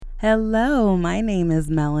Hello, my name is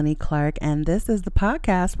Melanie Clark, and this is the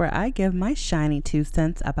podcast where I give my shiny 2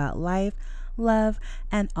 cents about life, love,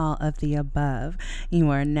 and all of the above.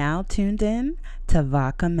 You are now tuned in to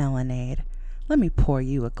Vodka Melanade. Let me pour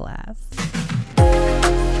you a glass.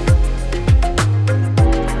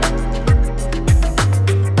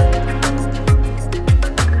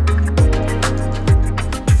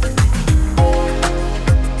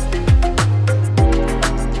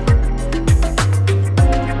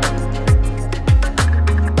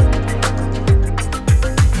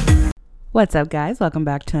 What's up, guys? Welcome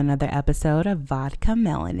back to another episode of Vodka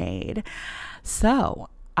Melanade. So,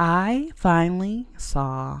 I finally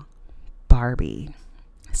saw Barbie.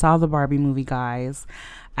 Saw the Barbie movie, guys.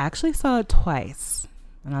 I actually saw it twice,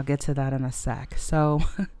 and I'll get to that in a sec. So,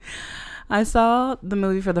 I saw the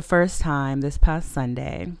movie for the first time this past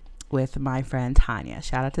Sunday with my friend Tanya.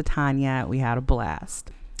 Shout out to Tanya. We had a blast.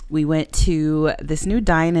 We went to this new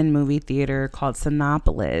dine-in movie theater called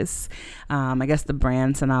Sinopolis. I guess the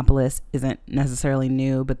brand Sinopolis isn't necessarily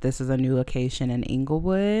new, but this is a new location in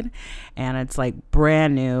Inglewood. And it's like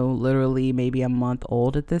brand new, literally maybe a month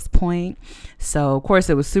old at this point. So, of course,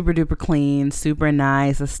 it was super duper clean, super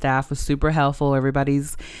nice. The staff was super helpful.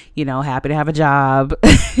 Everybody's, happy to have a job,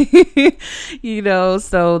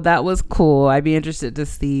 so that was cool. I'd be interested to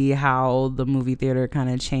see how the movie theater kind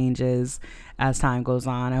of changes as time goes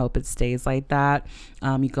on. I hope it stays like that.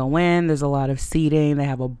 You go in, there's a lot of seating. They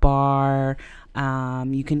have a bar.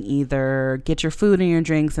 You can either get your food and your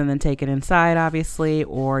drinks and then take it inside, obviously,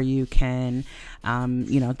 or you can,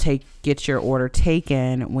 get your order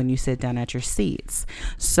taken when you sit down at your seats.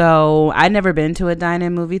 So I'd never been to a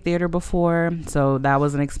dine-in movie theater before, so that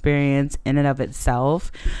was an experience in and of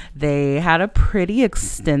itself. They had a pretty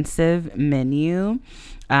extensive menu.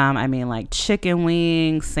 Like chicken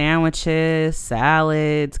wings, sandwiches,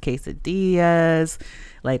 salads, quesadillas,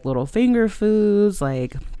 like little finger foods,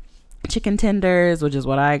 like chicken tenders, which is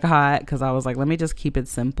what I got because I was like, let me just keep it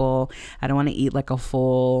simple. I don't want to eat like a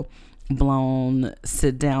full blown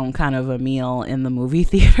sit down kind of a meal in the movie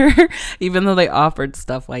theater, even though they offered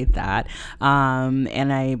stuff like that.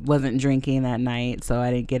 And I wasn't drinking that night, so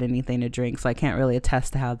I didn't get anything to drink. So I can't really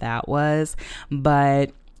attest to how that was.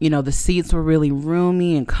 But the seats were really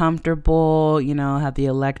roomy and comfortable, have the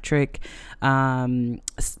electric button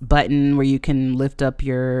where you can lift up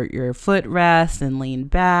your footrest and lean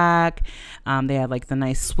back. They had like the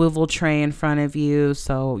nice swivel tray in front of you.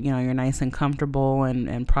 So, you're nice and comfortable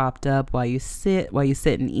and propped up while you sit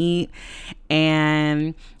and eat.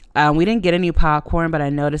 And we didn't get any popcorn, but I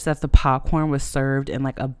noticed that the popcorn was served in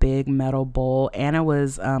like a big metal bowl, and it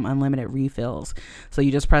was unlimited refills. So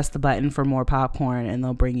you just press the button for more popcorn and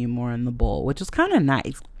they'll bring you more in the bowl, which is kind of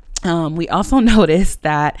nice. We also noticed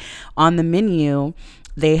that on the menu,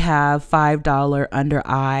 they have $5 under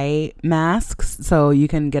eye masks. So you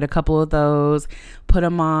can get a couple of those, put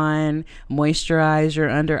them on, moisturize your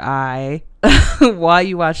under eye while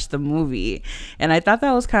you watch the movie. And I thought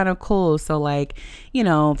that was kind of cool. So like,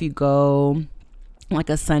 if you go like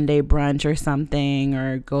a Sunday brunch or something,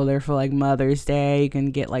 or go there for like Mother's Day, you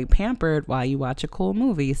can get like pampered while you watch a cool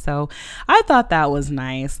movie. So I thought that was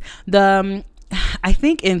nice. I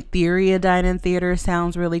think in theory a dine-in theater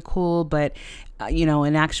sounds really cool, but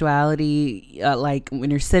in actuality, like when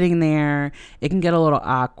you're sitting there, it can get a little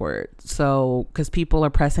awkward. So, because people are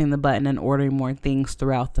pressing the button and ordering more things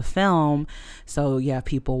throughout the film. So you have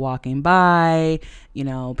people walking by,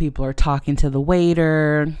 people are talking to the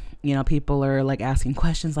waiter, people are like asking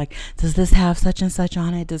questions like, does this have such and such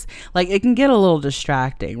on it? It can get a little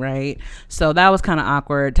distracting, right? So that was kind of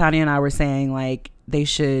awkward. Tanya and I were saying like they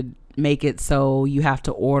should make it so you have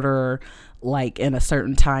to order like in a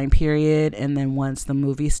certain time period, and then once the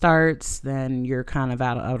movie starts, then you're kind of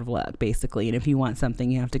out of luck basically, and if you want something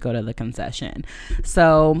you have to go to the concession.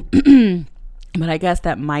 So but I guess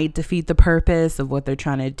that might defeat the purpose of what they're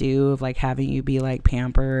trying to do, of like having you be like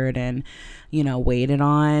pampered and waited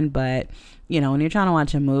on. But when you're trying to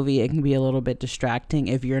watch a movie, it can be a little bit distracting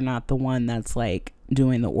if you're not the one that's like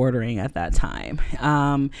doing the ordering at that time.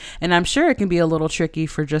 And I'm sure it can be a little tricky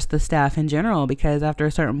for just the staff in general, because after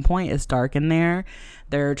a certain point it's dark in there.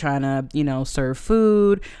 They're trying to, serve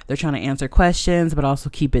food. They're trying to answer questions, but also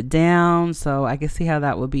keep it down. So I can see how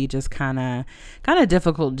that would be just kind of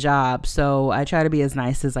difficult job. So I try to be as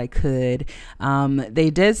nice as I could. They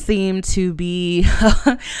did seem to be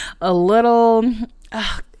a little,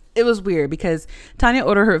 it was weird because Tanya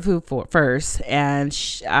ordered her food first, and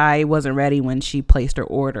I wasn't ready when she placed her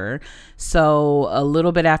order. So a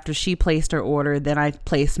little bit after she placed her order, then I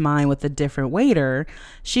placed mine with a different waiter.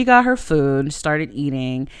 She got her food, started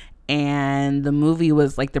eating, and the movie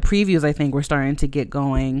was like, the previews I think were starting to get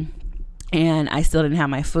going, and I still didn't have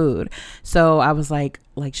my food. So I was like,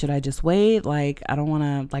 should I just wait? Like, I don't want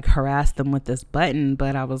to like harass them with this button,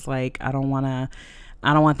 but I was like, I don't want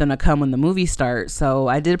them to come when the movie starts. So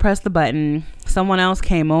I did press the button. Someone else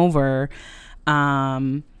came over,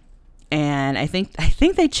 and I think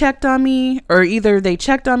they checked on me, or either they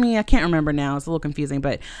checked on me. I can't remember now. It's a little confusing,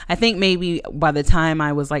 but I think maybe by the time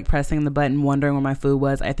I was like pressing the button, wondering where my food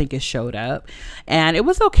was, I think it showed up, and it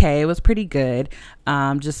was okay. It was pretty good.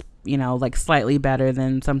 Just, like slightly better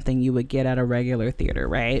than something you would get at a regular theater,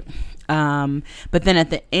 right? But then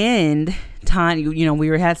at the end, Tanya,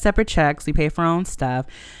 we had separate checks. We pay for our own stuff.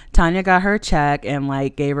 Tanya got her check and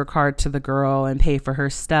like gave her card to the girl and paid for her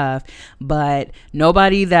stuff. But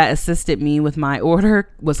nobody that assisted me with my order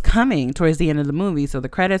was coming towards the end of the movie. So the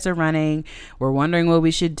credits are running. We're wondering what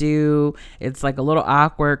we should do. It's like a little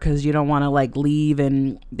awkward because you don't want to like leave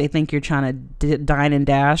and they think you're trying to dine and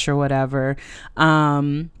dash or whatever.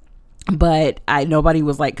 But nobody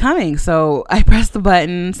was like coming. So I pressed the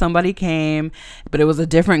button, somebody came, but it was a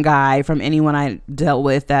different guy from anyone I dealt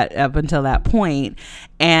with that up until that point.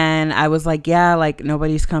 And I was like, yeah, like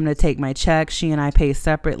nobody's come to take my check. She and I pay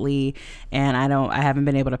separately, and I haven't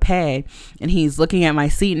been able to pay. And he's looking at my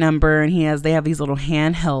seat number, and they have these little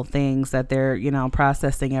handheld things that they're,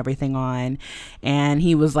 processing everything on. And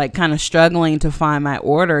he was like kind of struggling to find my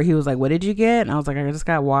order. He was like, what did you get? And I was like, I just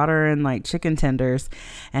got water and like chicken tenders.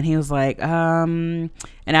 And he was like,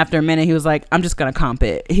 and after a minute he was like, I'm just gonna comp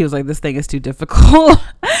it. He was like, this thing is too difficult.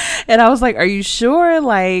 And I was like, are you sure?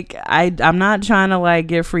 Like, I'm not trying to like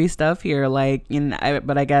get free stuff here. Like,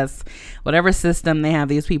 but I guess whatever system they have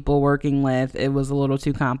these people working with, it was a little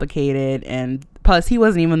too complicated. And plus he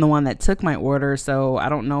wasn't even the one that took my order. So I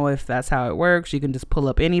don't know if that's how it works. You can just pull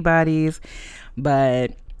up anybody's,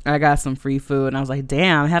 but I got some free food, and I was like,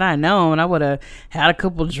 damn, had I known, I would have had a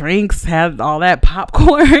couple drinks, had all that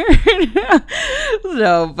popcorn.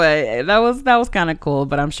 So, but that was kind of cool,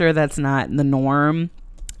 but I'm sure that's not the norm.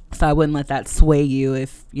 So I wouldn't let that sway you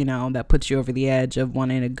if, that puts you over the edge of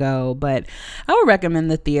wanting to go. But I would recommend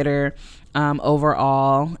the theater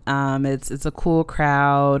overall. It's a cool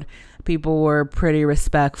crowd. People were pretty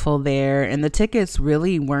respectful there, and the tickets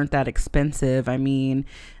really weren't that expensive. I mean,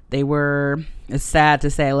 it's sad to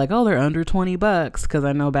say like, oh, they're under $20, because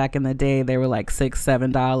I know back in the day they were like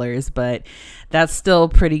 $6-7, but that's still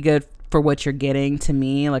pretty good for what you're getting. To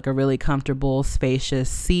me, like a really comfortable, spacious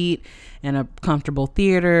seat in a comfortable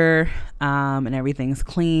theater, and everything's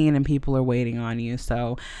clean and people are waiting on you.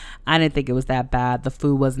 So I didn't think it was that bad. The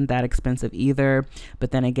food wasn't that expensive either,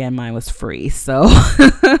 but then again, mine was free. So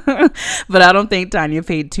but I don't think Tanya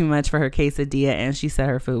paid too much for her quesadilla, and she said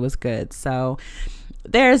her food was good. So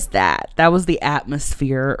there's that. That was the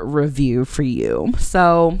atmosphere review for you.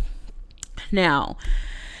 So now,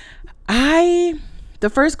 the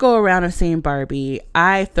first go around of seeing Barbie,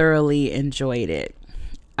 I thoroughly enjoyed it.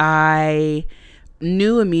 I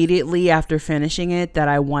knew immediately after finishing it that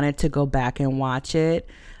I wanted to go back and watch it,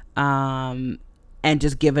 and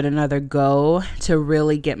just give it another go to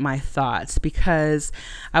really get my thoughts, because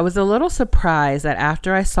I was a little surprised that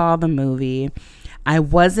after I saw the movie, I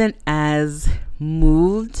wasn't as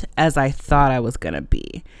moved as I thought I was going to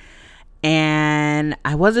be. And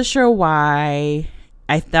I wasn't sure why.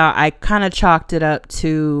 I thought I kind of chalked it up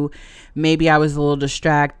to maybe I was a little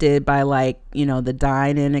distracted by like, the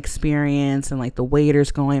dine-in experience and like the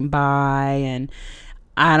waiters going by, and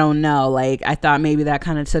I don't know, like I thought maybe that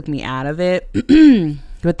kind of took me out of it.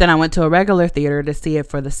 But then I went to a regular theater to see it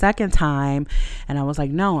for the second time, and I was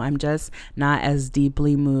like, no, I'm just not as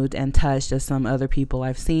deeply moved and touched as some other people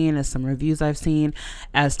I've seen, as some reviews I've seen,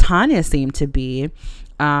 as Tanya seemed to be.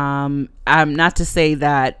 I'm not to say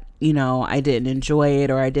that, I didn't enjoy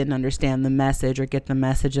it or I didn't understand the message or get the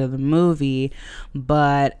message of the movie,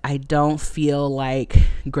 but I don't feel like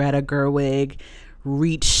Greta Gerwig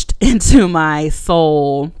reached into my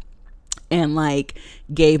soul and like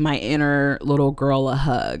gave my inner little girl a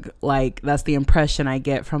hug. Like that's the impression I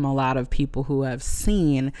get from a lot of people who have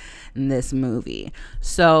seen this movie.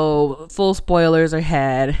 So full spoilers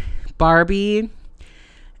ahead. Barbie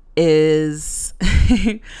is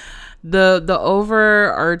the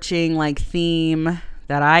overarching like theme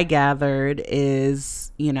that I gathered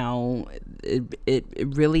is, it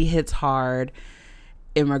really hits hard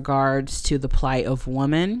in regards to the plight of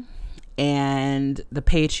women and the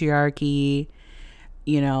patriarchy,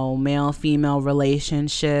 male-female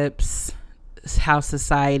relationships, how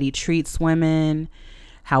society treats women,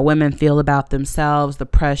 how women feel about themselves, the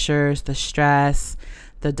pressures, the stress,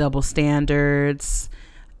 the double standards,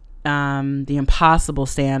 the impossible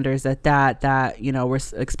standards that we're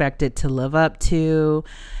expected to live up to,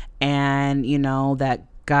 and that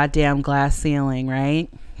goddamn glass ceiling, right?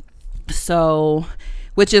 So,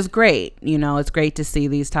 which is great. It's great to see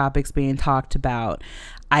these topics being talked about.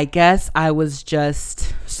 I guess I was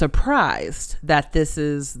just surprised that this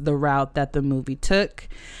is the route that the movie took.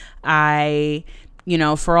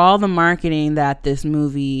 For all the marketing that this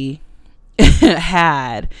movie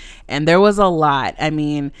had, and there was a lot. I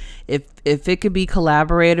mean, if it could be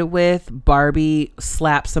collaborated with, Barbie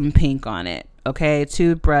slapped some pink on it. Okay,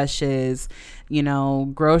 toothbrushes,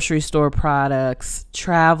 grocery store products,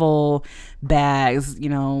 travel bags,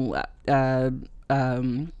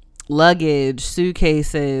 luggage,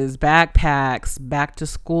 suitcases, backpacks, back to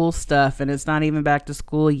school stuff, and it's not even back to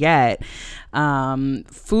school yet.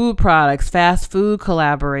 Food products, fast food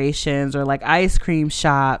collaborations, or like ice cream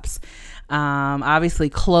shops. Obviously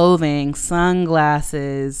clothing,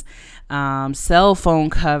 sunglasses, cell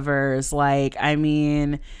phone covers.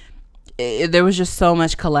 There was just so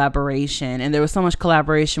much collaboration, and there was so much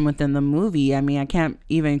collaboration within the movie. I mean, I can't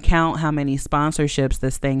even count how many sponsorships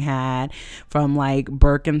this thing had, from like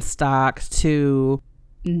Birkenstock to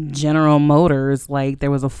General Motors. Like,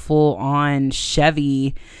 there was a full-on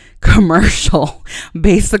Chevy commercial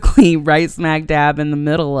basically right smack dab in the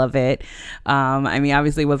middle of it. I mean,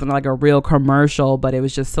 obviously it wasn't like a real commercial, but it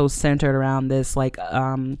was just so centered around this, like,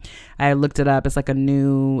 I looked it up, it's like a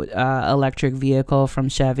new electric vehicle from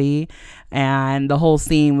Chevy, and the whole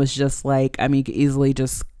scene was just like, I mean, you could easily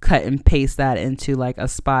just cut and paste that into like a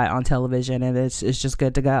spot on television, and it's just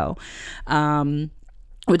good to go.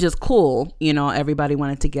 Which is cool. Everybody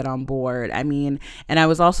wanted to get on board. I mean, and I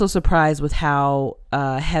was also surprised with how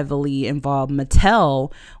heavily involved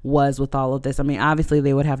Mattel was with all of this. I mean, obviously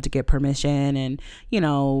they would have to get permission and,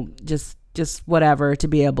 just whatever to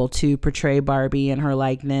be able to portray Barbie and her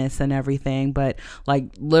likeness and everything. But like,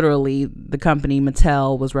 literally the company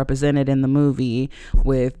Mattel was represented in the movie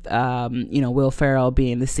with, Will Ferrell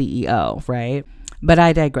being the CEO, right? But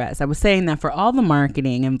I digress. I was saying that for all the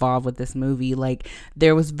marketing involved with this movie, like,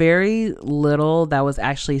 there was very little that was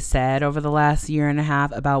actually said over the last year and a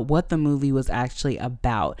half about what the movie was actually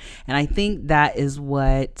about. And I think that is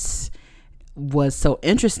what was so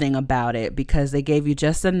interesting about it, because they gave you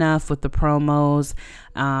just enough with the promos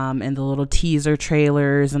and the little teaser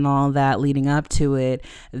trailers and all that leading up to it,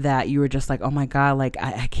 that you were just like, oh my God, like,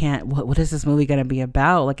 I can't, what is this movie going to be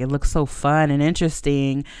about? Like, it looks so fun and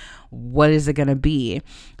interesting. What is it going to be?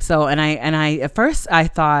 So, and I, at first I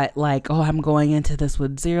thought like, oh, I'm going into this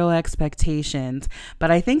with zero expectations, but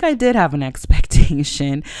I think I did have an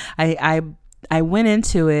expectation. I went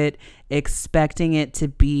into it expecting it to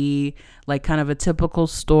be like kind of a typical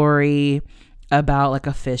story about like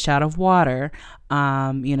a fish out of water,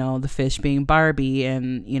 the fish being Barbie,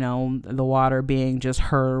 and, the water being just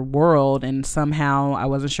her world. And somehow, I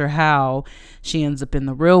wasn't sure how, she ends up in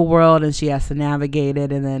the real world and she has to navigate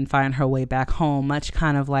it and then find her way back home, much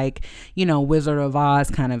kind of like, Wizard of Oz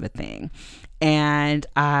kind of a thing. And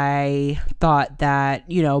I thought that,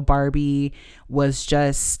 Barbie was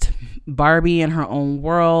just Barbie in her own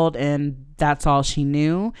world, and that's all she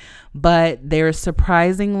knew. But they're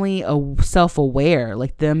surprisingly self-aware,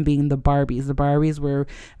 like them being the Barbies. The Barbies were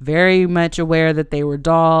very much aware that they were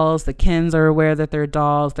dolls. The Kens are aware that they're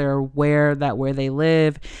dolls. They're aware that where they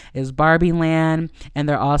live is Barbie land, and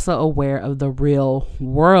they're also aware of the real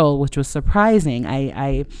world, which was surprising.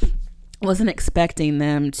 I wasn't expecting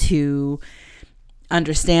them to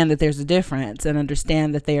understand that there's a difference and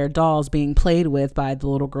understand that they are dolls being played with by the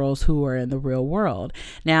little girls who are in the real world.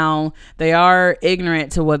 Now, they are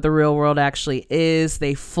ignorant to what the real world actually is.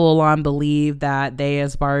 They full on believe that they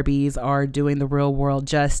as Barbies are doing the real world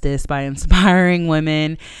justice by inspiring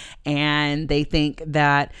women, and they think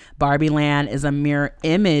that Barbie Land is a mirror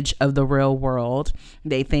image of the real world.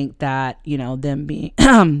 They think that, them being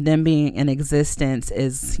them being in existence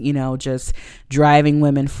is, just driving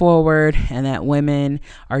women forward, and that women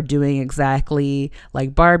are doing exactly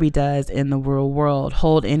like Barbie does in the real world,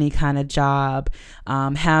 hold any kind of job,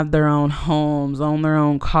 have their own homes, own their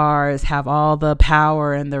own cars, have all the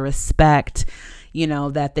power and the respect,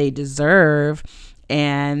 that they deserve.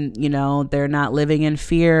 And, they're not living in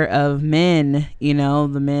fear of men,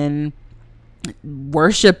 the men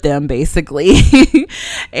worship them basically.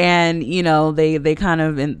 And, they kind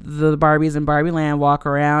of, in the Barbies in Barbie Land, walk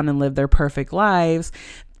around and live their perfect lives,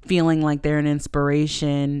 feeling like they're an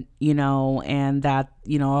inspiration, and that,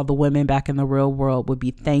 all the women back in the real world would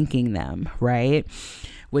be thanking them, right?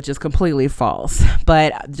 Which is completely false.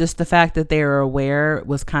 But just the fact that they are aware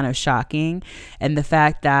was kind of shocking. And the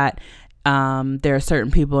fact that there are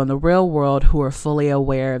certain people in the real world who are fully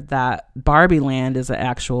aware that Barbie land is an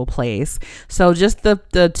actual place. So just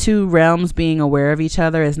the two realms being aware of each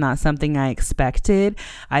other is not something I expected.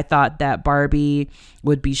 I thought that Barbie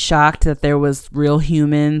would be shocked that there was real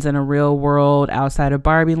humans in a real world outside of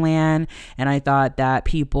Barbie land. And I thought that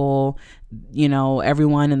people,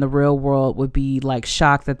 everyone in the real world would be like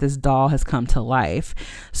shocked that this doll has come to life.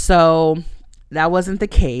 So that wasn't the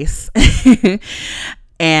case.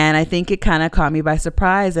 And I think it kind of caught me by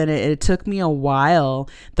surprise. And it took me a while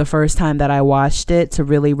the first time that I watched it to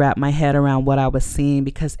really wrap my head around what I was seeing,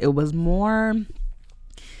 because it was more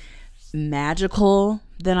magical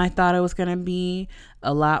than I thought it was going to be,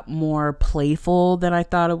 a lot more playful than I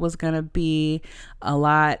thought it was going to be, a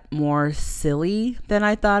lot more silly than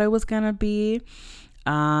I thought it was going to be.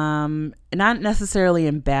 Not necessarily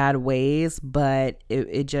in bad ways, but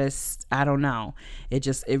it just, I don't know. It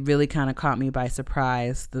really kind of caught me by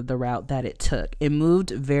surprise, the route that it took. It moved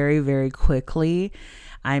very, very quickly.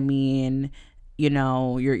 I mean,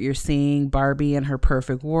 you're seeing Barbie in her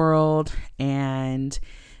perfect world, and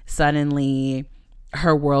suddenly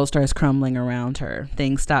her world starts crumbling around her.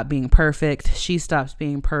 Things stop being perfect. She stops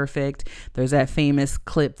being perfect. There's that famous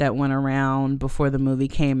clip that went around before the movie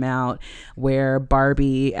came out where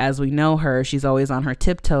Barbie, as we know her, she's always on her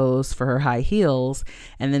tiptoes for her high heels.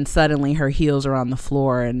 And then suddenly her heels are on the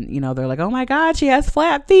floor, and, they're like, oh my God, she has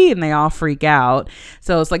flat feet. And they all freak out.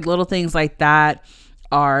 So it's like little things like that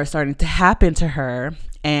are starting to happen to her.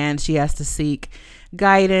 And she has to seek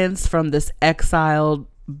guidance from this exiled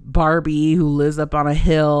Barbie who lives up on a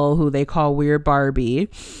hill, who they call Weird Barbie.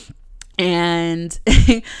 And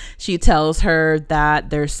she tells her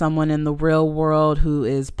that there's someone in the real world who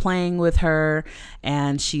is playing with her,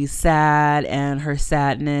 and she's sad, and her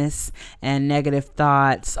sadness and negative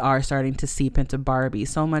thoughts are starting to seep into Barbie,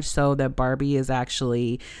 so much so that Barbie is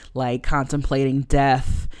actually like contemplating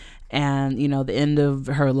death and, the end of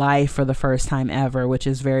her life for the first time ever, which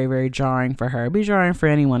is very, very jarring for her. It'd be jarring for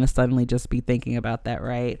anyone to suddenly just be thinking about that,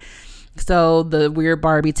 right? So the Weird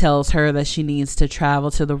Barbie tells her that she needs to travel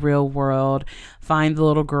to the real world, find the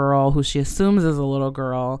little girl who she assumes is a little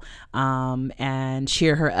girl, and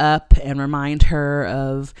cheer her up and remind her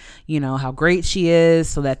of, how great she is,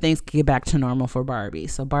 so that things can get back to normal for Barbie.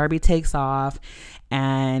 So Barbie takes off,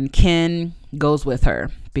 and Ken goes with her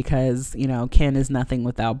because, Ken is nothing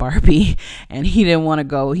without Barbie, and he didn't want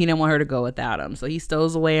her to go without him. So he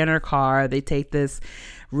stows away in her car. They take this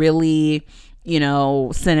really,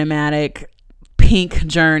 cinematic pink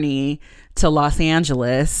journey to Los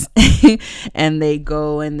Angeles and they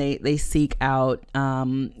go and they seek out,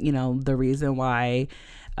 the reason why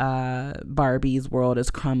Barbie's world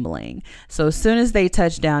is crumbling. So as soon as they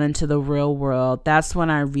touch down into the real world, that's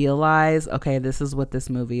when I realized, okay, this is what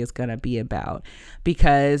this movie is going to be about,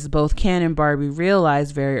 because both Ken and Barbie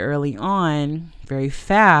realized very early on, very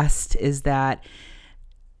fast, is that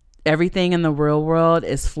everything in the real world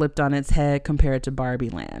is flipped on its head compared to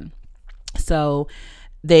Barbie land. So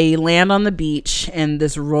they land on the beach in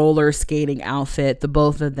this roller skating outfit, the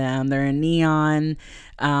both of them. They're in neon.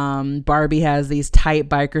 Barbie has these tight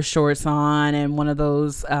biker shorts on and one of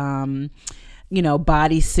those,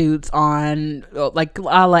 body suits on, like a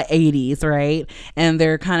la 80s, right? And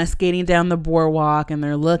they're kind of skating down the boardwalk and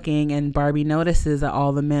they're looking, and Barbie notices that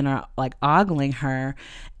all the men are like ogling her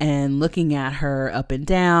and looking at her up and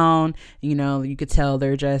down. You could tell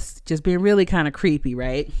they're just being really kind of creepy,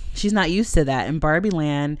 right? She's not used to that. In Barbie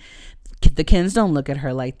land, the Kens don't look at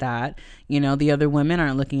her like that. The other women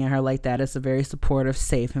aren't looking at her like that. It's a very supportive,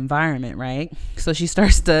 safe environment, right? So she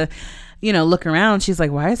starts to, look around. She's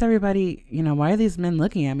like, why is everybody, why are these men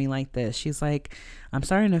looking at me like this? She's like, I'm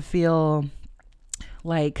starting to feel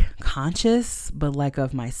like conscious, but like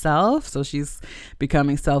of myself. So she's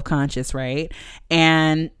becoming self-conscious, right?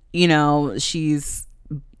 And, she's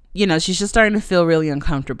just starting to feel really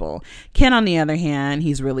uncomfortable. Ken, on the other hand,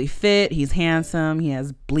 he's really fit. He's handsome. He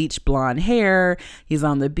has bleached blonde hair. He's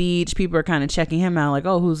on the beach. People are kind of checking him out like,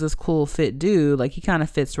 oh, who's this cool fit dude? Like, he kind of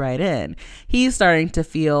fits right in. He's starting to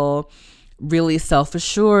feel really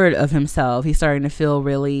self-assured of himself. He's starting to feel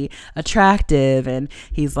really attractive. And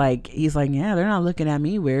he's like, yeah, they're not looking at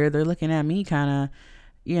me weird. They're looking at me kind of,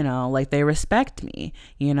 like they respect me,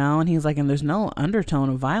 and he's like, and there's no undertone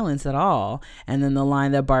of violence at all. And then the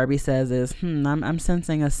line that Barbie says is, I'm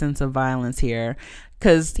sensing a sense of violence here.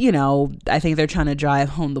 Cause, I think they're trying to drive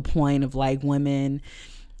home the point of like women,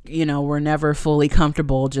 we're never fully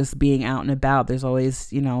comfortable just being out and about. There's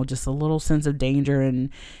always, just a little sense of danger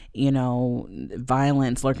and,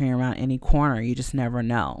 violence lurking around any corner. You just never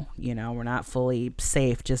know, we're not fully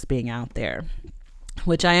safe just being out there.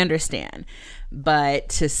 which I understand. But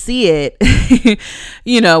to see it,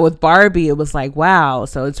 with Barbie, it was like, wow.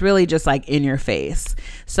 So it's really just like in your face.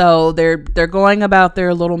 So they're going about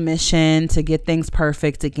their little mission to get things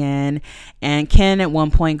perfect again. And Ken at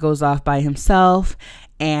one point goes off by himself.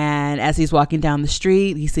 And as he's walking down the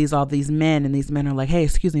street, he sees all these men, and these men are like, hey,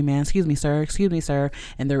 excuse me, man, excuse me, sir.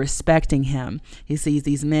 And they're respecting him. He sees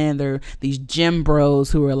these men, they're these gym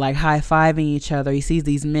bros who are like high-fiving each other. He sees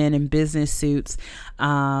these men in business suits,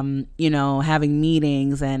 having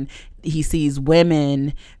meetings, and he sees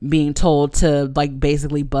women being told to like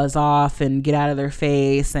basically buzz off and get out of their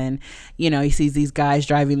face. And, he sees these guys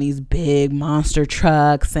driving these big monster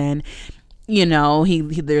trucks, and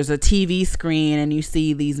there's a TV screen, and you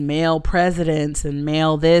see these male presidents and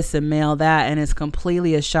male this and male that, and it's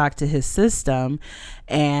completely a shock to his system.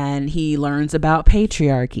 And he learns about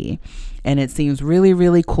patriarchy, and it seems really,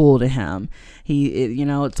 really cool to him.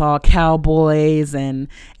 It's all cowboys and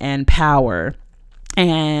power.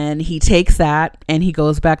 And he takes that and he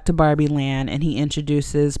goes back to Barbie land, and he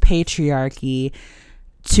introduces patriarchy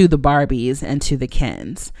to the Barbies and to the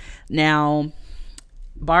Kens. Now,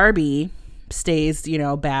 Barbie stays,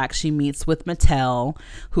 back. She meets with Mattel,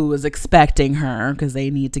 who was expecting her because they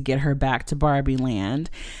need to get her back to Barbie land.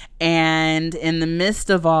 And in the midst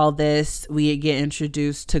of all this, we get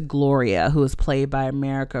introduced to Gloria, who is played by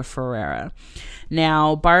America Ferrera.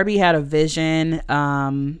 Now, Barbie had a vision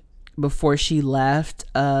before she left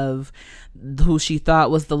of who she thought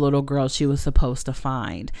was the little girl she was supposed to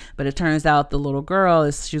find. But it turns out the little girl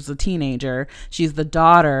she's a teenager. She's the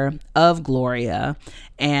daughter of Gloria,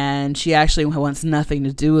 and she actually wants nothing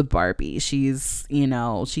to do with Barbie. She's,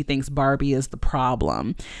 she thinks Barbie is the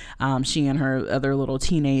problem. She and her other little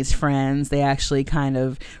teenage friends, they actually kind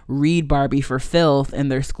of read Barbie for filth in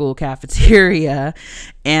their school cafeteria,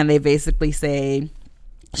 and they basically say,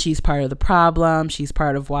 she's part of the problem. She's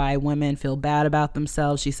part of why women feel bad about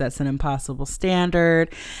themselves. She sets an impossible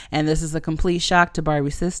standard. And this is a complete shock to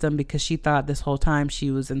Barbie's system, because she thought this whole time she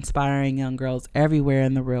was inspiring young girls everywhere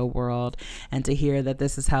in the real world. And to hear that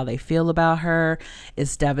this is how they feel about her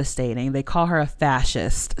is devastating. They call her a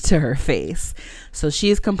fascist to her face. So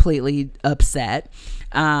she's completely upset.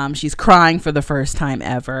 She's crying for the first time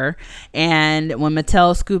ever. And when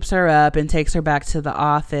Mattel scoops her up and takes her back to the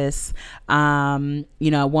office,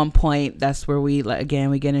 at one point, that's where we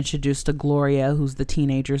get introduced to Gloria, who's the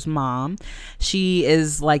teenager's mom. She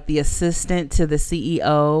is like the assistant to the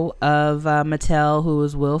CEO of Mattel, who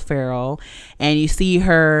is Will Ferrell. And you see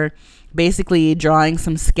her basically drawing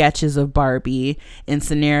some sketches of Barbie in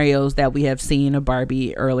scenarios that we have seen of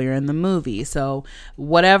Barbie earlier in the movie. So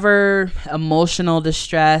whatever emotional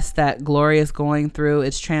distress that Gloria is going through,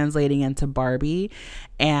 it's translating into Barbie,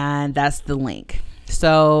 and that's the link.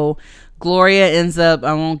 So Gloria ends up,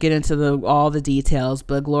 I won't get into all the details,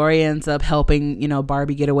 but Gloria ends up helping,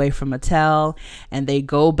 Barbie get away from Mattel, and they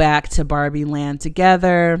go back to Barbie land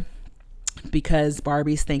together. Because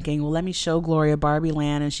Barbie's thinking, well, let me show Gloria Barbie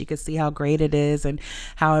land, and she could see how great it is and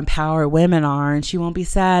how empowered women are, and she won't be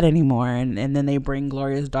sad anymore. And then they bring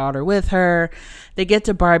Gloria's daughter with her. They get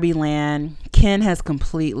to Barbie land. Ken has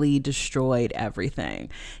completely destroyed everything.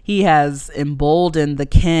 He has emboldened the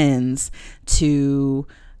Kens to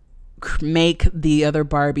make the other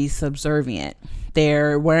Barbies subservient.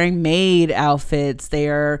 They're wearing maid outfits.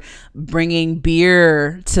 They're bringing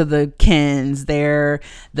beer to the Kens. The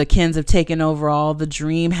Kens have taken over all the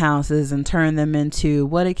dream houses and turned them into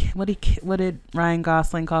what did Ryan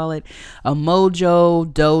Gosling call it? A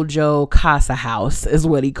Mojo Dojo Casa House is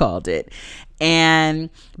what he called it. And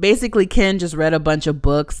basically, Ken just read a bunch of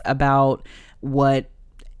books about what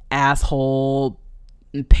asshole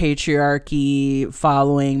patriarchy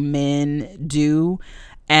following men do.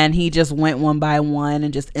 And he just went one by one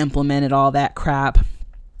and just implemented all that crap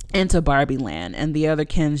into Barbie land, and the other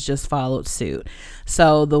Kens just followed suit.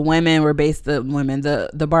 So the women were the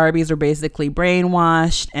Barbies were basically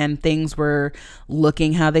brainwashed, and things were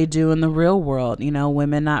looking how they do in the real world.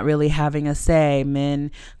 Women not really having a say,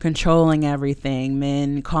 men controlling everything,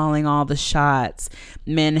 men calling all the shots,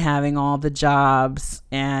 men having all the jobs.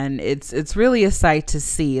 And it's really a sight to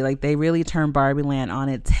see. Like, they really turned Barbie land on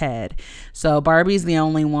its head. So Barbie's the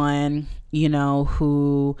only one,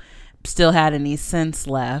 who still had any sense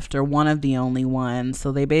left, or one of the only ones.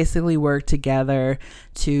 So they basically work together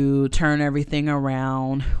to turn everything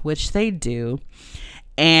around, which they do.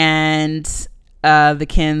 And the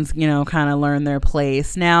Kens, kind of learn their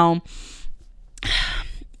place. Now,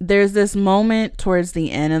 there's this moment towards the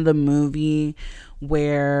end of the movie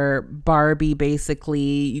where Barbie basically,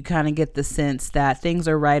 you kind of get the sense that things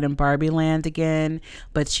are right in Barbie land again,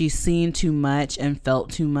 but she's seen too much and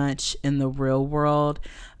felt too much in the real world,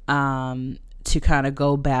 to kind of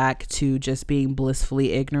go back to just being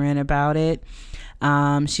blissfully ignorant about it.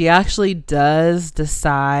 She actually does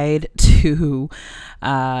decide to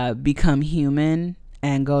become human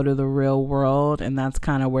and go to the real world, and that's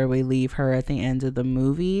kind of where we leave her at the end of the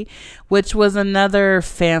movie, which was another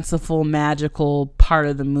fanciful, magical part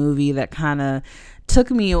of the movie that kind of took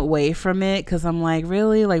me away from it, because I'm like,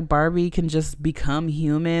 really, like Barbie can just become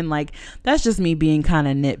human? Like, that's just me being kind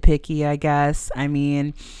of nitpicky, I guess. I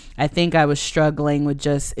mean, I think I was struggling with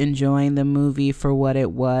just enjoying the movie for what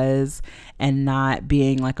it was and not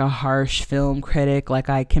being like a harsh film critic like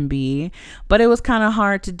I can be. But it was kind of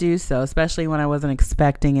hard to do so, especially when I wasn't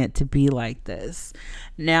expecting it to be like this.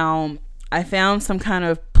 Now, I found some kind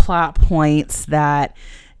of plot points that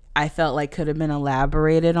I felt like could have been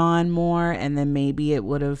elaborated on more, and then maybe it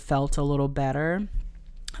would have felt a little better.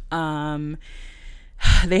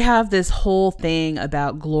 They have this whole thing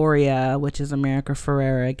about Gloria, which is America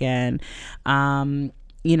Ferrera again,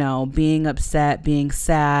 being upset, being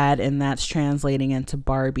sad, and that's translating into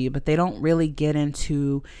Barbie, but they don't really get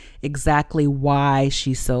into exactly why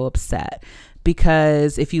she's so upset.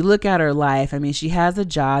 Because if you look at her life, I mean, she has a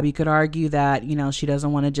job. You could argue that, she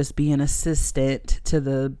doesn't want to just be an assistant to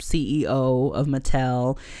the CEO of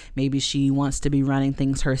Mattel. Maybe she wants to be running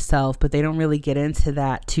things herself, but they don't really get into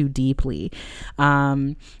that too deeply.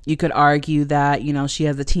 You could argue that, she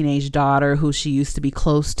has a teenage daughter who she used to be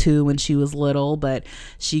close to when she was little, but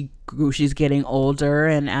she's getting older,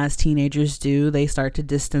 and as teenagers do, they start to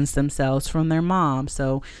distance themselves from their mom.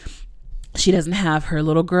 So she doesn't have her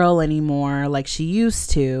little girl anymore like she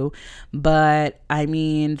used to. But I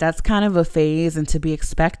mean, that's kind of a phase and to be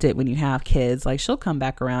expected when you have kids. Like, she'll come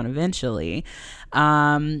back around eventually.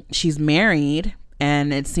 She's married,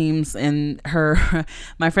 and it seems in her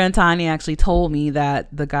my friend Tanya actually told me that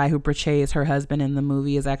the guy who portrays her husband in the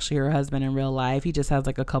movie is actually her husband in real life. He just has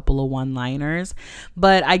like a couple of one-liners,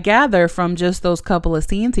 but I gather from just those couple of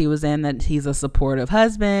scenes he was in that he's a supportive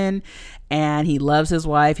husband, and he loves his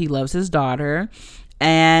wife, he loves his daughter.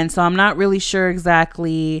 And so I'm not really sure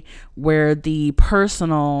exactly where the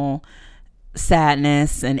personal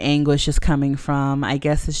sadness and anguish is coming from. I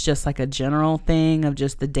guess it's just like a general thing of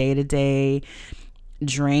just the day-to-day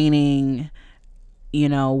draining,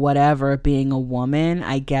 whatever, being a woman,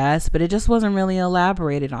 I guess. But it just wasn't really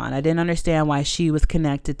elaborated on. I didn't understand why she was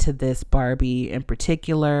connected to this Barbie in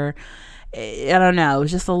particular. I don't know. It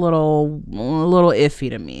was just a little iffy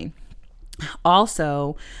to me.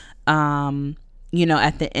 Also, at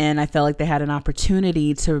the end, I felt like they had an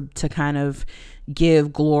opportunity to kind of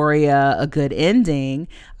give Gloria a good ending.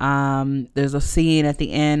 There's a scene at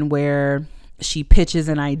the end where she pitches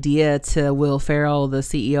an idea to Will Ferrell, the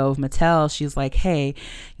CEO of Mattel. She's like, hey,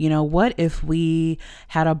 what if we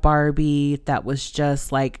had a Barbie that was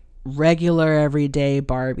just like regular everyday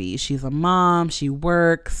Barbie? She's a mom, she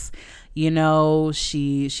works,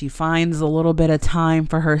 she finds a little bit of time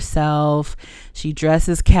for herself. She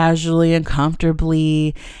dresses casually and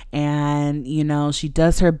comfortably, and, she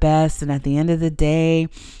does her best. And at the end of the day,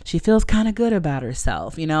 she feels kind of good about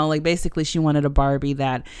herself. Like, basically she wanted a Barbie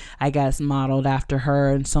that, I guess, modeled after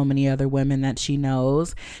her and so many other women that she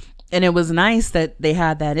knows. And it was nice that they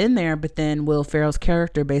had that in there, but then Will Ferrell's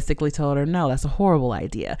character basically told her, no, that's a horrible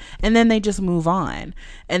idea. And then they just move on.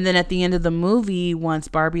 And then at the end of the movie, once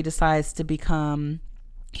Barbie decides to become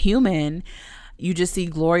human, you just see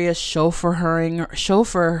Gloria chauffeuring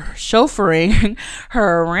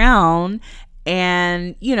her around.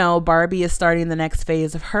 And, Barbie is starting the next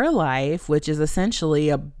phase of her life, which is essentially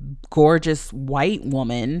a gorgeous white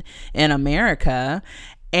woman in America.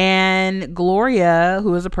 And Gloria,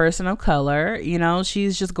 who is a person of color,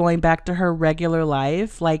 she's just going back to her regular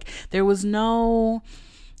life. Like, there was nothing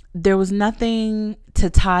to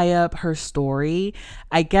tie up her story.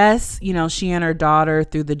 I guess, she and her daughter,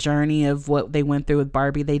 through the journey of what they went through with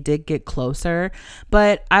Barbie, they did get closer.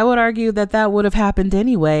 But I would argue that would have happened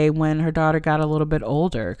anyway when her daughter got a little bit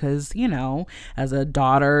older. Because, as a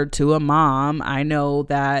daughter to a mom, I know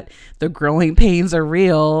that the growing pains are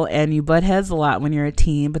real and you butt heads a lot when you're a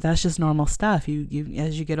teen. But that's just normal stuff. You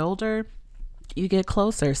as you get older, you get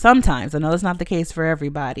closer sometimes. I know that's not the case for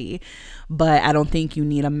everybody, but I don't think you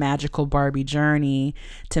need a magical Barbie journey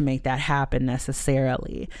to make that happen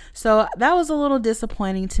necessarily. So that was a little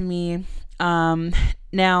disappointing to me.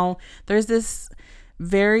 Now there's this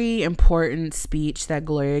very important speech that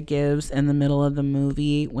Gloria gives in the middle of the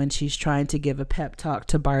movie when she's trying to give a pep talk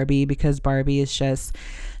to Barbie, because Barbie is just,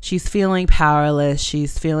 she's feeling powerless,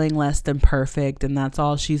 she's feeling less than perfect, and that's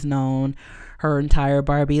all she's known her entire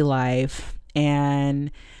Barbie life. And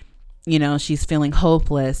you know, she's feeling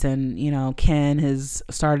hopeless, and you know, Ken has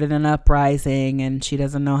started an uprising and she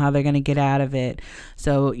doesn't know how they're going to get out of it.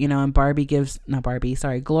 So, you know, and Gloria gives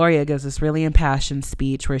this really impassioned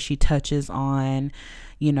speech where she touches on,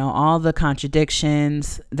 you know, all the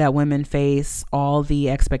contradictions that women face, all the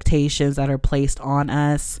expectations that are placed on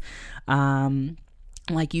us.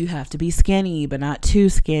 Like, you have to be skinny but not too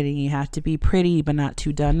skinny, you have to be pretty but not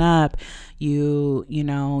too done up, you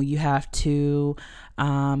know, you have to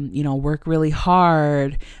you know, work really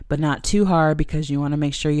hard but not too hard, because you want to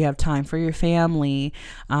make sure you have time for your family.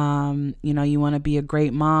 You know, you want to be a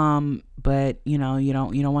great mom, but you know, you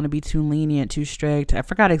don't want to be too lenient, too strict. I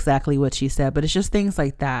forgot exactly what she said, but it's just things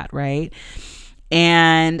like that, right?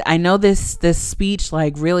 And I know this speech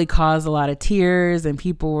like really caused a lot of tears, and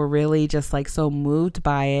people were really just like so moved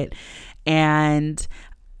by it. And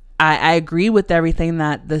I agree with everything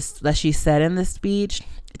that she said in this speech.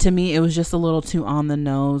 To me, it was just a little too on the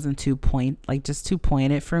nose and too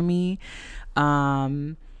pointed for me.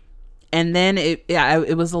 And then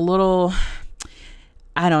it was a little,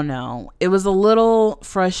 I don't know, it was a little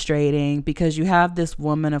frustrating, because you have this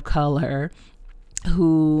woman of color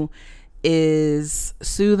who is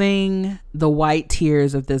soothing the white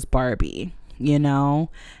tears of this Barbie, you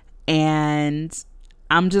know, and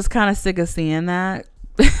I'm just kind of sick of seeing that.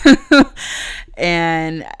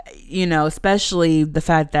 And, you know, especially the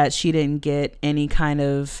fact that she didn't get any kind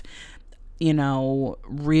of, you know,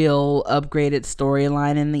 real upgraded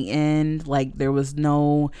storyline in the end. Like, there was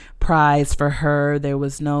no prize for her. There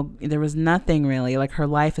was nothing really. Like, her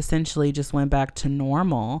life essentially just went back to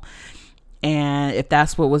normal. And if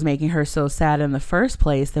that's what was making her so sad in the first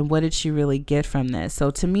place, then what did she really get from this? So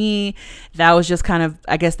to me, that was just kind of,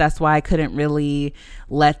 I guess that's why I couldn't really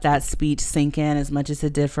let that speech sink in as much as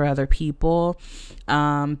it did for other people.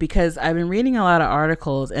 Because I've been reading a lot of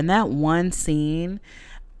articles, and that one scene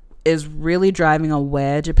is really driving a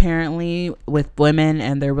wedge, apparently, with women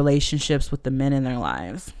and their relationships with the men in their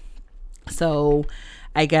lives. So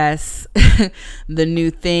I guess the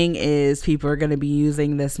new thing is people are going to be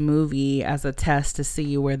using this movie as a test to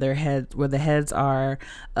see where the heads are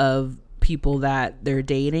of people that they're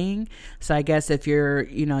dating. So I guess if you're,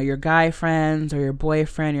 you know, your guy friends or your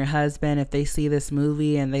boyfriend, your husband, if they see this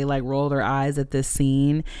movie and they like roll their eyes at this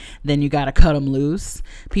scene, then you got to cut them loose.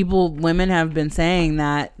 Women have been saying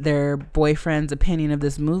that their boyfriend's opinion of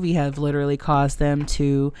this movie have literally caused them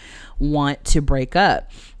to want to break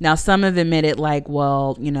up. Now, some have admitted like,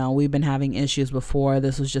 well, you know, we've been having issues before.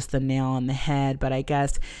 This was just the nail on the head. But I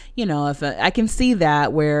guess, you know, I can see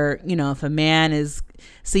that where, you know, if a man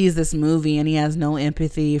sees this movie and he has no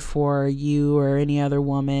empathy for you or any other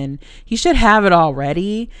woman, he should have it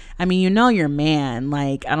already. I mean, you know, your man.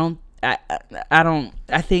 Like, I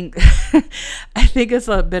think I think it's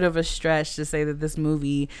a bit of a stretch to say that this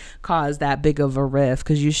movie caused that big of a rift,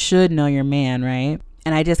 because you should know your man, right?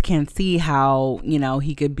 And I just can't see how, you know,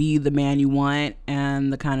 he could be the man you want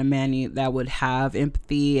and the kind of man that would have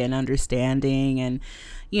empathy and understanding. And,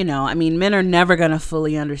 you know, I mean, men are never going to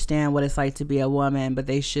fully understand what it's like to be a woman, but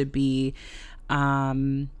they should be,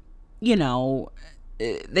 you know,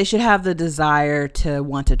 they should have the desire to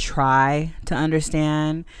want to try to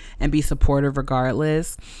understand and be supportive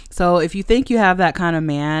regardless. So if you think you have that kind of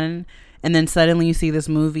man, and then suddenly you see this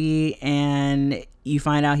movie and you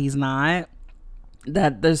find out he's not,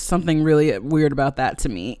 that there's something really weird about that to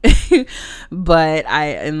me. But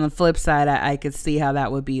on the flip side, I could see how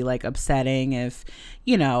that would be like upsetting if,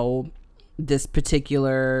 you know, this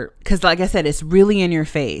particular, because like I said, it's really in your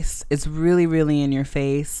face. It's really, really in your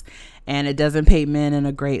face. And it doesn't paint men in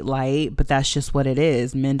a great light, but that's just what it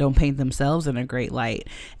is. Men don't paint themselves in a great light.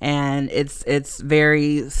 And it's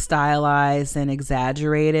very stylized and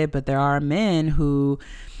exaggerated, but there are men who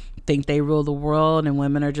think they rule the world, and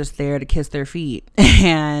women are just there to kiss their feet.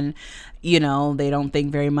 And, you know, they don't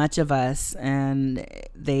think very much of us, and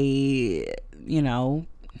they, you know,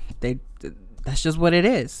 that's just what it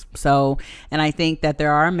is. So, and I think that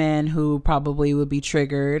there are men who probably would be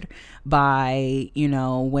triggered by, you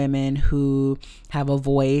know, women who have a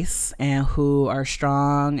voice and who are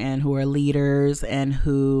strong and who are leaders and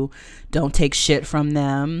who don't take shit from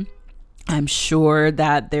them. I'm sure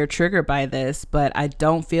that they're triggered by this, but I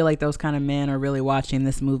don't feel like those kind of men are really watching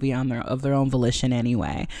this movie of their own volition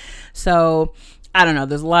anyway. So I don't know.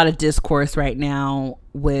 There's a lot of discourse right now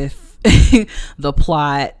with the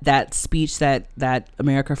plot, that speech that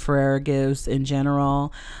America Ferrera gives in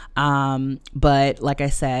general. But like I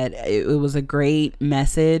said, it was a great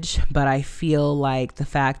message, but I feel like the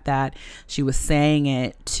fact that she was saying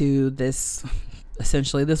it to this,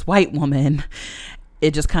 essentially this white woman,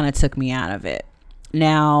 it just kind of took me out of it.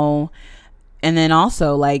 Now, and then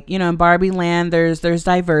also, like, you know, in Barbie Land, there's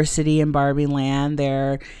diversity in Barbie Land.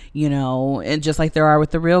 There, you know, and just like there are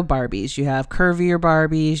with the real Barbies, you have curvier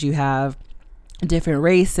Barbies, you have different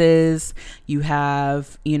races, you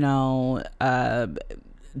have, you know,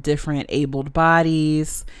 different abled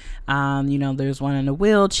bodies. You know, there's one in a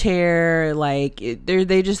wheelchair. Like,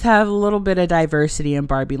 they just have a little bit of diversity in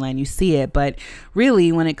Barbie Land. You see it, but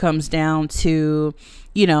really, when it comes down to,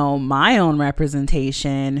 you know, my own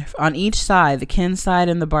representation on each side, the Ken side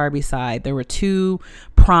and the Barbie side, there were two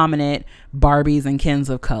prominent Barbies and Kens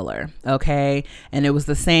of color. Okay. And it was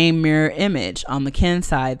the same mirror image. On the Ken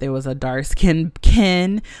side, there was a dark skinned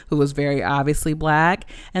Ken who was very obviously black.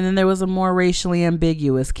 And then there was a more racially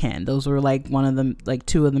ambiguous Ken. Those were like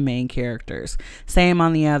two of the main characters. Same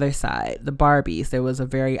on the other side, the Barbies. There was a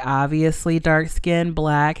very obviously dark skinned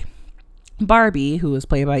black Barbie, who was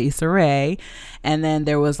played by Issa Rae, and then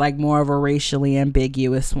there was like more of a racially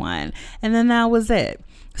ambiguous one, and then that was it.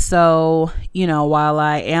 So, you know, while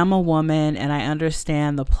I am a woman and I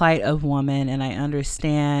understand the plight of women and I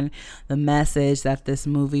understand the message that this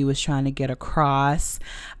movie was trying to get across,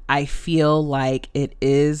 I feel like it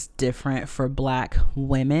is different for Black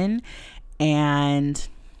women, and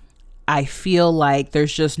I feel like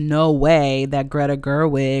there's just no way that Greta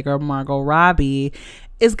Gerwig or Margot Robbie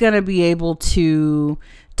is going to be able to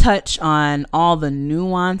touch on all the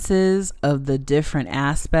nuances of the different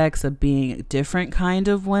aspects of being a different kind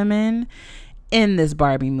of women in this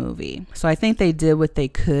Barbie movie. So I think they did what they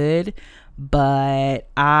could, but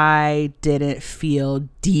I didn't feel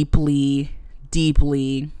deeply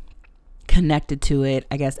connected to it,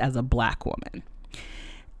 I guess, as a Black woman.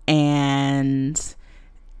 And,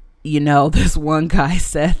 you know, this one guy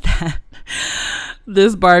said that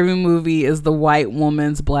this Barbie movie is the white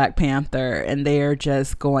woman's Black Panther, and they are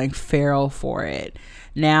just going feral for it.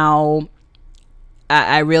 Now,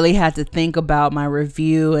 I really had to think about my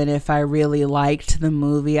review and if I really liked the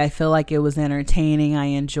movie. I feel like it was entertaining. I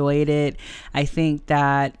enjoyed it. I think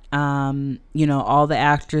that, you know, all the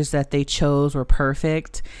actors that they chose were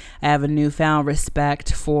perfect. I have a newfound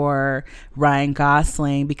respect for Ryan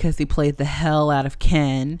Gosling because he played the hell out of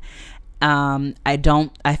Ken.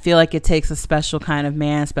 I feel like it takes a special kind of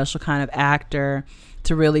man, special kind of actor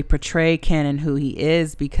to really portray Ken and who he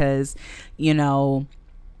is, because, you know,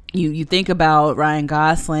 you think about Ryan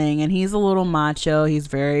Gosling and he's a little macho. He's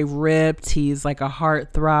very ripped. He's like a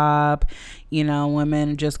heartthrob. You know,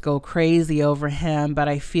 women just go crazy over him. But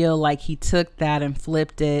I feel like he took that and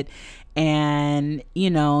flipped it. And, you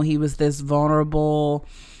know, he was this vulnerable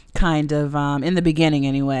kind of, in the beginning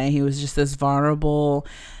anyway, he was just this vulnerable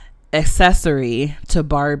accessory to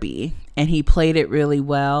Barbie, and he played it really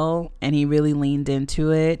well and he really leaned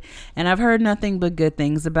into it. And I've heard nothing but good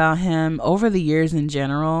things about him over the years in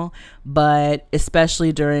general, but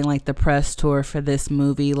especially during like the press tour for this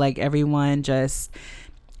movie, like everyone just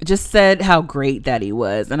said how great that he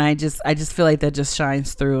was. And I just feel like that just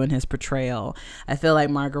shines through in his portrayal. I feel like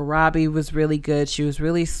Margot Robbie was really good. She was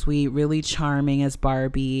really sweet, really charming as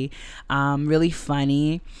Barbie, really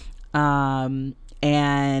funny.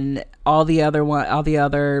 And all the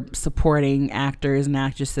other supporting actors and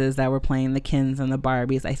actresses that were playing the Kens and the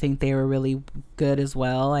Barbies, I think they were really good as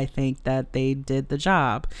well. I think that they did the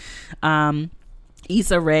job.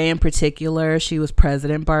 Issa Rae in particular, she was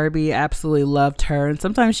President Barbie. Absolutely loved her, and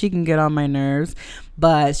sometimes she can get on my nerves,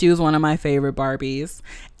 but she was one of my favorite Barbies.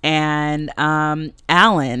 And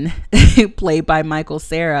Alan, played by Michael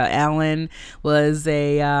Cera. Alan was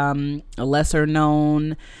a lesser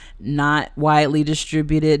known, not widely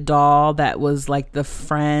distributed doll that was like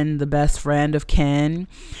the best friend of Ken.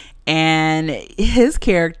 And his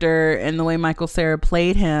character and the way Michael Cera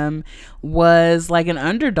played him was like an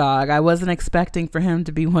underdog. I wasn't expecting for him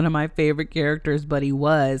to be one of my favorite characters, but he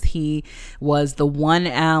was. He was the one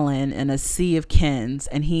Alan in a sea of Kens.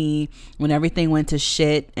 And when everything went to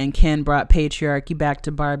shit and Ken brought patriarchy back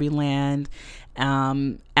to Barbie Land,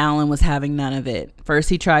 Alan was having none of it. First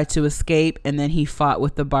he tried to escape, and then he fought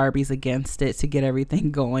with the Barbies against it to get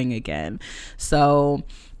everything going again. So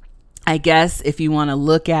I guess if you want to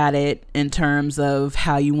look at it in terms of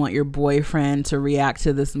how you want your boyfriend to react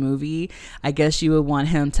to this movie, I guess you would want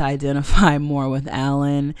him to identify more with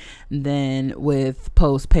Alan than with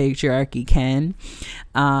post-patriarchy Ken,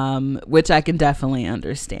 which I can definitely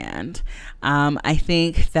understand. I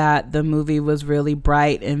think that the movie was really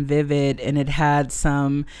bright and vivid, and it had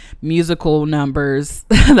some musical numbers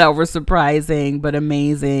that were surprising but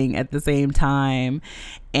amazing at the same time.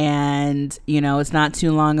 And it's not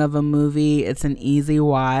too long of a movie. It's an easy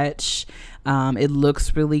watch. It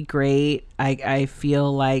looks really great. I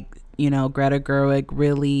feel like Greta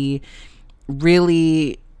Gerwig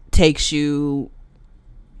really takes you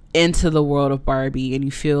into the world of Barbie, and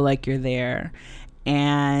you feel like you're there.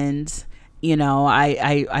 And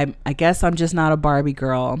I guess I'm just not a Barbie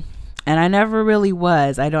girl. And I never really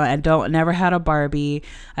was. I never had a Barbie.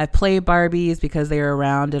 I played Barbies because they were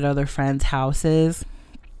around at other friends' houses.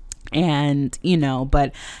 And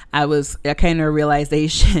but I came to a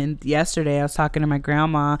realization yesterday. I was talking to my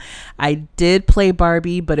grandma. I did play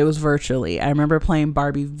Barbie, but it was virtually. I remember playing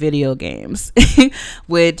Barbie video games,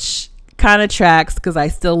 which kind of tracks because I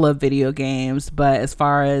still love video games. But as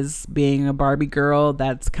far as being a Barbie girl,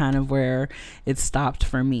 that's kind of where it stopped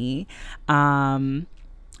for me. And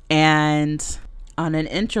on an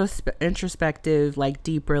introspective, like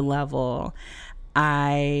deeper level,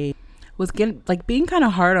 I was being kind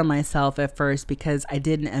of hard on myself at first because I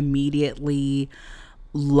didn't immediately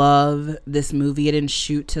love this movie. It didn't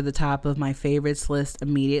shoot to the top of my favorites list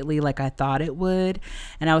immediately like I thought it would.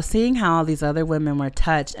 And I was seeing how all these other women were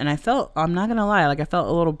touched, and I'm not gonna lie, like I felt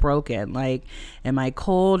a little broken. Like, am I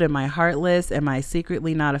cold? Am I heartless? Am I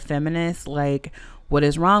secretly not a feminist? Like, what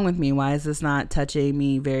is wrong with me? Why is this not touching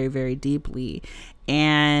me very, very deeply?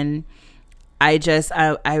 And I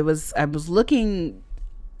was looking.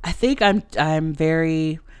 I think I'm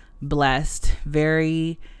very blessed,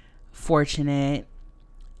 very fortunate,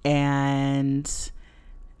 and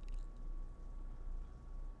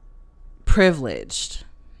privileged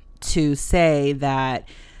to say that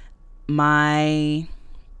my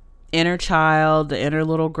inner child, the inner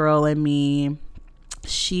little girl in me,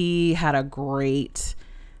 she had a great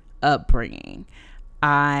upbringing.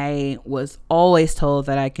 I was always told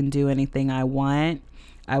that I can do anything I want.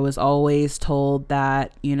 I was always told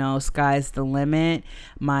that, sky's the limit.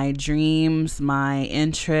 My dreams, my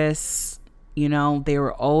interests, they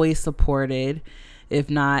were always supported, if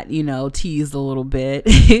not, teased a little bit,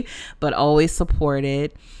 but always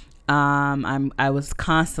supported. I was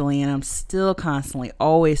constantly, and I'm still constantly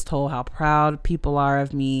always told how proud people are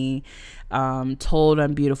of me, told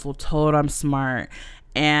I'm beautiful, told I'm smart.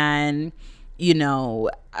 And,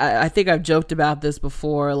 I think I've joked about this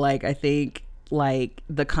before. Like, I think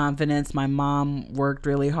the confidence my mom worked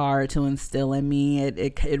really hard to instill in me,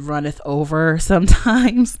 it runneth over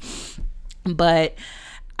sometimes. But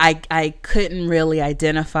I couldn't really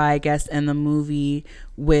identify, I guess, in the movie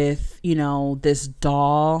with, this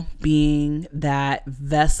doll being that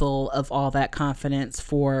vessel of all that confidence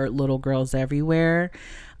for little girls everywhere.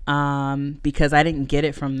 Because I didn't get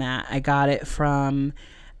it from that. I got it from,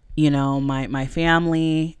 my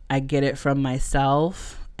family. I get it from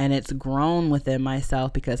myself. And it's grown within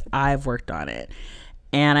myself because I've worked on it.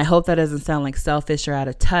 And I hope that doesn't sound like selfish or out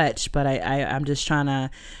of touch, but I'm just trying to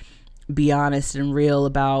be honest and real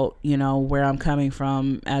about, where I'm coming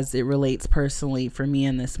from as it relates personally for me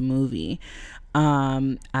in this movie.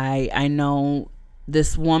 I know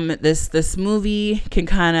this woman, this movie can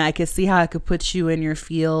I can see how it could put you in your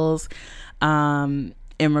feels, in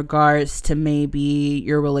regards to maybe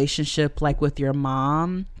your relationship, like with your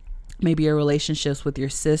mom, maybe your relationships with your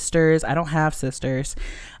sisters. I don't have sisters.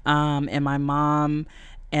 And my mom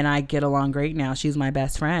and I get along great now. She's my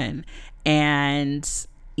best friend. And,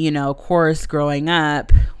 of course, growing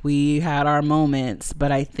up, we had our moments,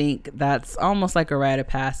 but I think that's almost like a rite of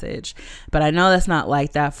passage. But I know that's not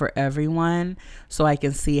like that for everyone. So I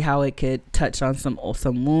can see how it could touch on some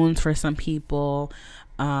wounds for some people.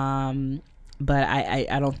 But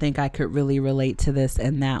I don't think I could really relate to this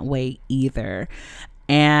in that way either.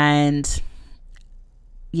 And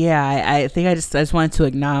yeah, I think I just wanted to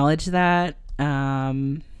acknowledge that,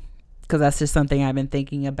 because that's just something I've been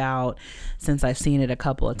thinking about since I've seen it a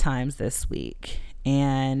couple of times this week.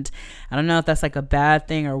 And I don't know if that's like a bad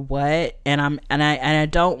thing or what. And I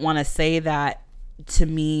don't want to say that to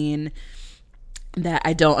mean that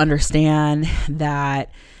I don't understand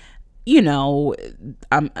that,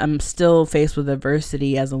 I'm still faced with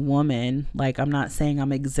adversity as a woman. Like, I'm not saying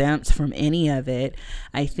I'm exempt from any of it.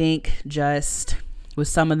 I think just with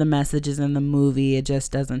some of the messages in the movie, it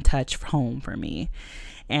just doesn't touch home for me.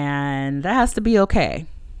 And that has to be okay.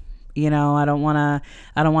 You know, I don't want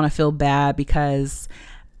to feel bad because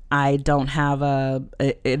I don't have an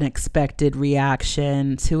expected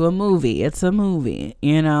reaction to a movie. It's a movie,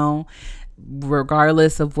 you know,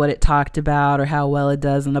 regardless of what it talked about or how well it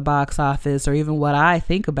does in the box office or even what I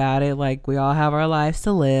think about it. Like, we all have our lives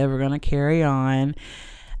to live. We're going to carry on.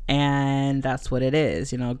 And that's what it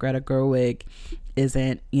is. You know, Greta Gerwig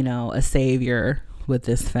isn't, you know, a savior with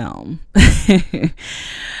this film.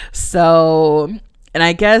 So, and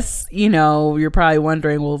I guess, you know, you're probably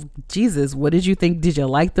wondering, well, Jesus, what did you think? Did you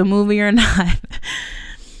like the movie or not?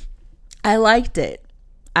 I liked it.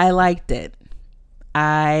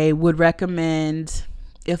 I would recommend,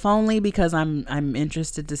 if only because I'm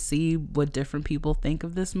interested to see what different people think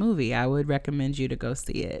of this movie. I would recommend you to go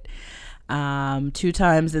see it. 2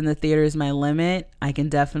 times in the theater is my limit. I can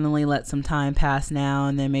definitely let some time pass now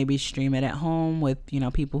and then maybe stream it at home with, you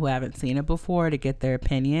know, people who haven't seen it before to get their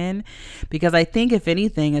opinion, because I think if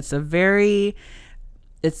anything, it's a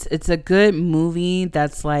good movie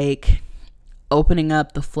that's like opening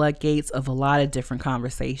up the floodgates of a lot of different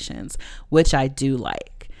conversations, which I do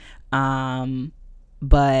like.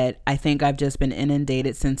 But I think I've just been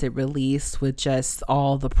inundated since it released with just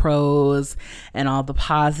all the pros and all the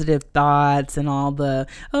positive thoughts and all the,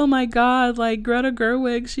 oh my God, like Greta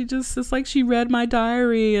Gerwig, it's like she read my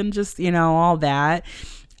diary and just, you know, all that.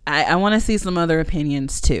 I want to see some other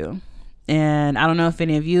opinions too. And I don't know if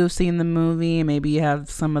any of you have seen the movie. Maybe you have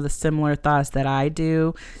some of the similar thoughts that I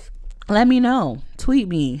do. Let me know. Tweet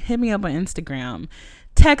me. Hit me up on Instagram.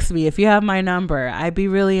 Text me if you have my number. I'd be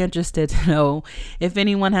really interested to know if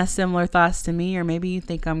anyone has similar thoughts to me, or maybe you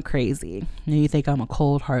think I'm crazy. You think I'm a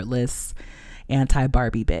cold, heartless,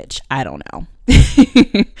 anti-Barbie bitch. I don't know.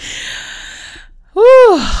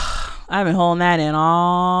 Whew. I've been holding that in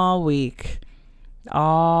all week.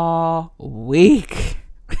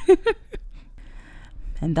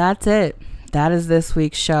 And that's it. That is this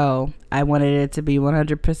week's show. I wanted it to be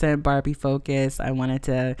 100% Barbie focused. I wanted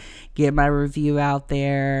to get my review out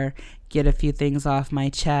there, get a few things off my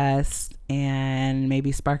chest, and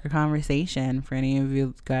maybe spark a conversation for any of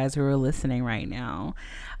you guys who are listening right now.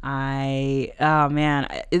 I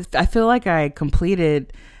feel like I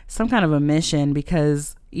completed some kind of a mission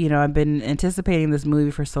because, you know, I've been anticipating this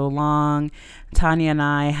movie for so long. Tanya and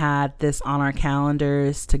I had this on our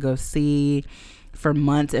calendars to go see for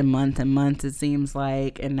months and months and months, it seems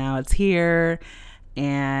like, and now it's here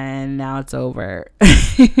and now it's over.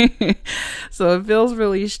 So it feels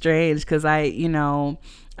really strange because I know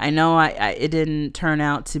it didn't turn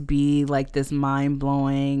out to be like this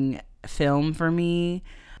mind-blowing film for me,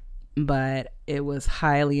 but it was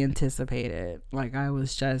highly anticipated. Like, I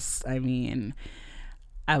was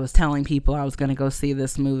telling people I was going to go see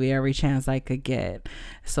this movie every chance I could get.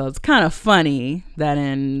 So it's kind of funny that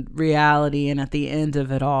in reality and at the end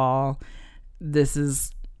of it all, this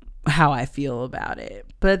is how I feel about it.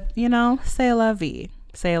 But, you know, c'est la vie.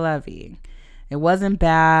 C'est la vie. It wasn't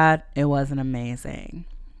bad. It wasn't amazing.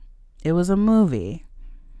 It was a movie.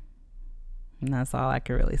 And that's all I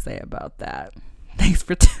can really say about that. Thanks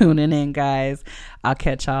for tuning in, guys. I'll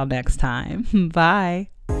catch y'all next time. Bye.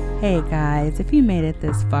 Hey guys, if you made it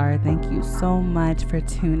this far, thank you so much for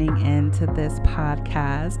tuning in to this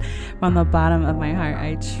podcast. From the bottom of my heart,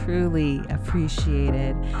 I truly appreciate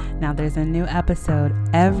it. Now, there's a new episode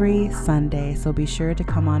every Sunday, so be sure to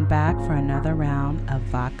come on back for another round of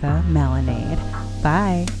Vodka Melanade.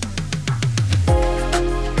 Bye.